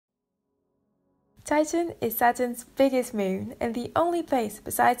Titan is Saturn's biggest moon and the only place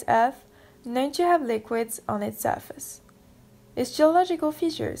besides Earth known to have liquids on its surface. Its geological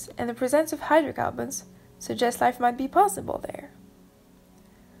features and the presence of hydrocarbons suggest life might be possible there.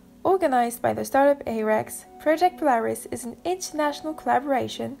 Organized by the startup AREX, Project Polaris is an international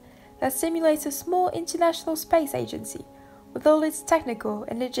collaboration that simulates a small international space agency with all its technical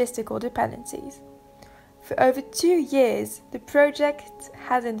and logistical dependencies. For over 2 years, the project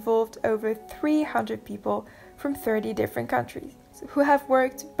has involved over 300 people from 30 different countries who have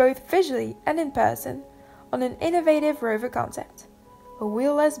worked both visually and in person on an innovative rover concept, a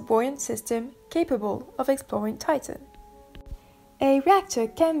wheelless buoyant system capable of exploring Titan. A reactor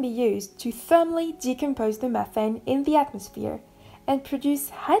can be used to thermally decompose the methane in the atmosphere and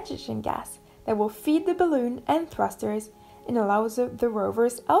produce hydrogen gas that will feed the balloon and thrusters and allows the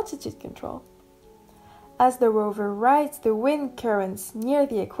rover's altitude control. As the rover rides the wind currents near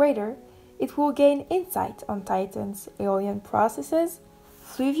the equator, it will gain insight on Titan's aeolian processes,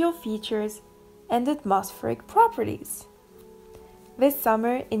 fluvial features, and atmospheric properties. This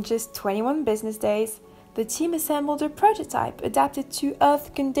summer, in just 21 business days, the team assembled a prototype adapted to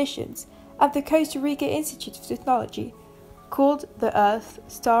Earth conditions at the Costa Rica Institute of Technology, called the Earth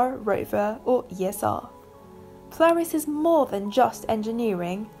Star Rover, or ESR. Polaris is more than just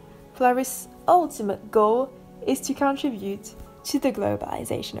engineering. Polaris' ultimate goal is to contribute to the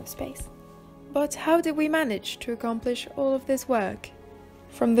globalization of space. But how did we manage to accomplish all of this work?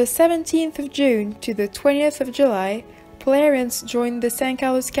 From the 17th of June to the 20th of July, Polarians joined the San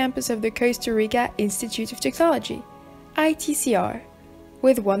Carlos campus of the Costa Rica Institute of Technology, ITCR,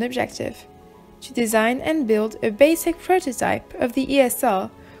 with one objective: to design and build a basic prototype of the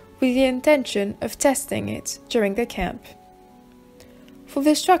ESR with the intention of testing it during the camp. For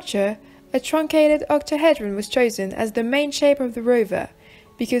the structure, a truncated octahedron was chosen as the main shape of the rover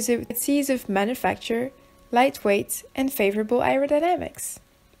because of its ease of manufacture, lightweight, and favorable aerodynamics.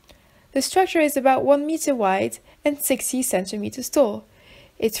 The structure is about 1 meter wide and 60 centimeters tall.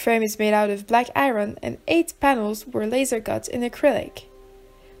 Its frame is made out of black iron and 8 panels were laser cut in acrylic.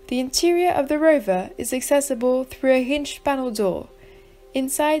 The interior of the rover is accessible through a hinged panel door.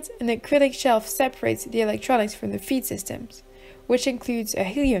 Inside, an acrylic shelf separates the electronics from the feed systems, which includes a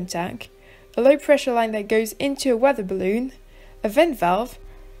helium tank, a low-pressure line that goes into a weather balloon, a vent valve,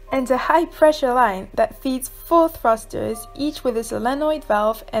 and a high-pressure line that feeds 4 thrusters, each with a solenoid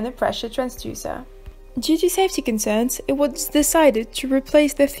valve and a pressure transducer. Due to safety concerns, it was decided to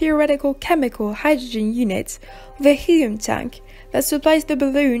replace the theoretical chemical hydrogen unit with a helium tank that supplies the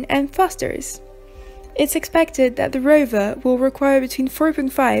balloon and thrusters. It's expected that the rover will require between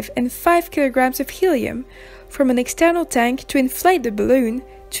 4.5 and 5 kilograms of helium from an external tank to inflate the balloon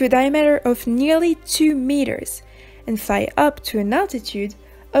to a diameter of nearly 2 meters and fly up to an altitude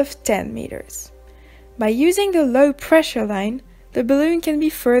of 10 meters. By using the low pressure line, the balloon can be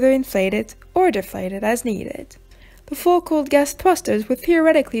further inflated or deflated as needed. The 4 cooled gas thrusters were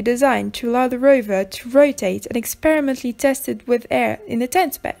theoretically designed to allow the rover to rotate and experimentally tested with air in a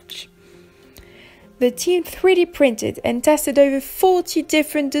test bench. The team 3D printed and tested over 40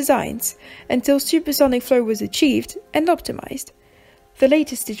 different designs until supersonic flow was achieved and optimized. The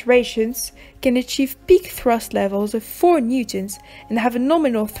latest iterations can achieve peak thrust levels of 4 newtons and have a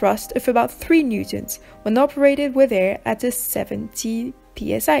nominal thrust of about 3 newtons when operated with air at a 70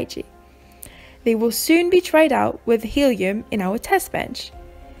 psig. They will soon be tried out with helium in our test bench.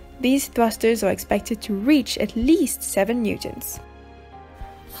 These thrusters are expected to reach at least 7 newtons.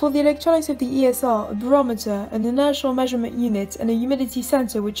 For the electronics of the ESR, a barometer, an inertial measurement unit, and a humidity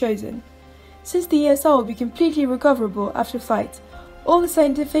sensor were chosen. Since the ESR will be completely recoverable after flight, all the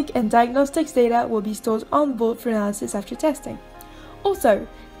scientific and diagnostics data will be stored on board for analysis after testing. Also,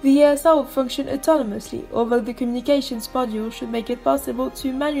 the ESR will function autonomously, although the communications module should make it possible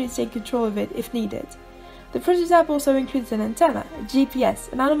to manually take control of it if needed. The prototype also includes an antenna, a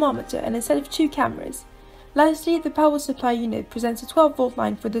GPS, an anemometer, and a set of 2 cameras. Lastly, the power supply unit presents a 12-volt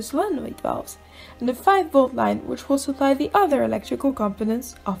line for the solenoid valves, and a 5-volt line which will supply the other electrical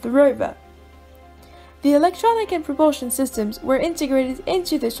components of the rover. The electronic and propulsion systems were integrated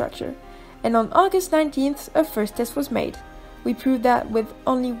into the structure, and on August 19th, a first test was made. We proved that with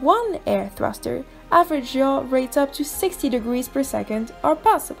only 1 air thruster, average yaw rates up to 60 degrees per second are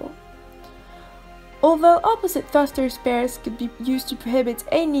possible. Although opposite thruster pairs could be used to prohibit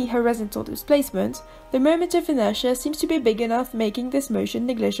any horizontal displacement, the moment of inertia seems to be big enough, making this motion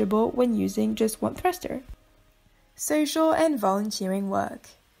negligible when using just 1 thruster. Social and volunteering work.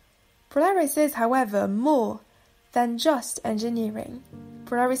 Polaris is, however, more than just engineering.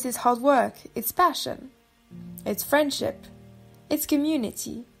 Polaris is hard work, it's passion, it's friendship, it's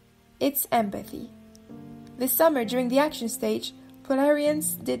community, it's empathy. This summer, during the action stage,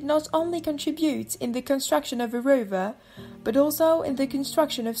 Polarians did not only contribute in the construction of a rover, but also in the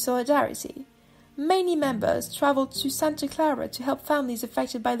construction of solidarity. Many members traveled to Santa Clara to help families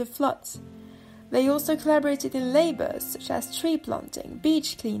affected by the floods. They also collaborated in labors such as tree planting,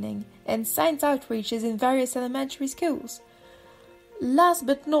 beach cleaning, and science outreaches in various elementary schools. Last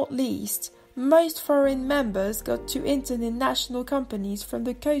but not least, most foreign members got to intern in national companies from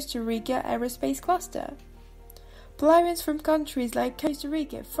the Costa Rica aerospace cluster. Polarians from countries like Costa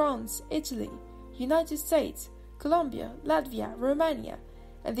Rica, France, Italy, United States, Colombia, Latvia, Romania,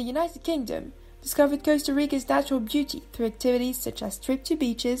 and the United Kingdom discovered Costa Rica's natural beauty through activities such as trips to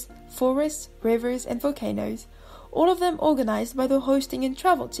beaches, forests, rivers, and volcanoes, all of them organized by the hosting and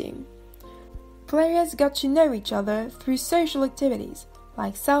travel team. Players got to know each other through social activities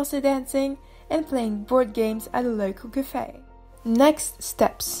like salsa dancing and playing board games at a local cafe. Next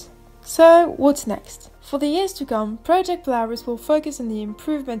steps. So, what's next? For the years to come, Project Polaris will focus on the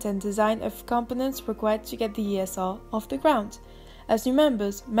improvement and design of components required to get the ESR off the ground. As new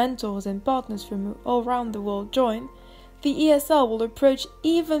members, mentors, and partners from all around the world join, the ESR will approach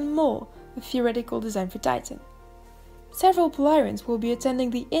even more the theoretical design for Titan. Several Polarians will be attending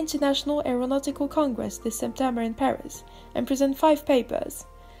the International Aeronautical Congress this September in Paris and present 5 papers.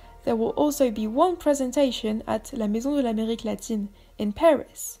 There will also be one presentation at La Maison de l'Amérique Latine in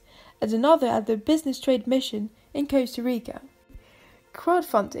Paris, and another at the Business Trade Mission in Costa Rica.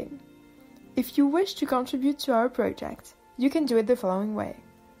 Crowdfunding. If you wish to contribute to our project, you can do it the following way.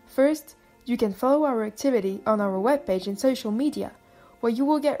 First, you can follow our activity on our webpage and social media, where you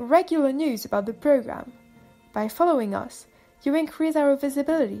will get regular news about the program. By following us, you increase our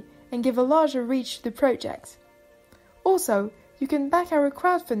visibility and give a larger reach to the project. Also, you can back our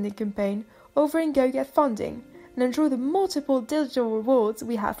crowdfunding campaign over in GoGetFunding and enjoy the multiple digital rewards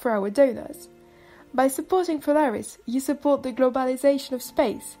we have for our donors. By supporting Polaris, you support the globalization of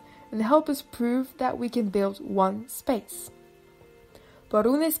space and help us prove that we can build one space. Por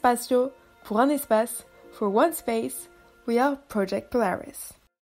un espacio, pour un espace, for one space, we are Project Polaris.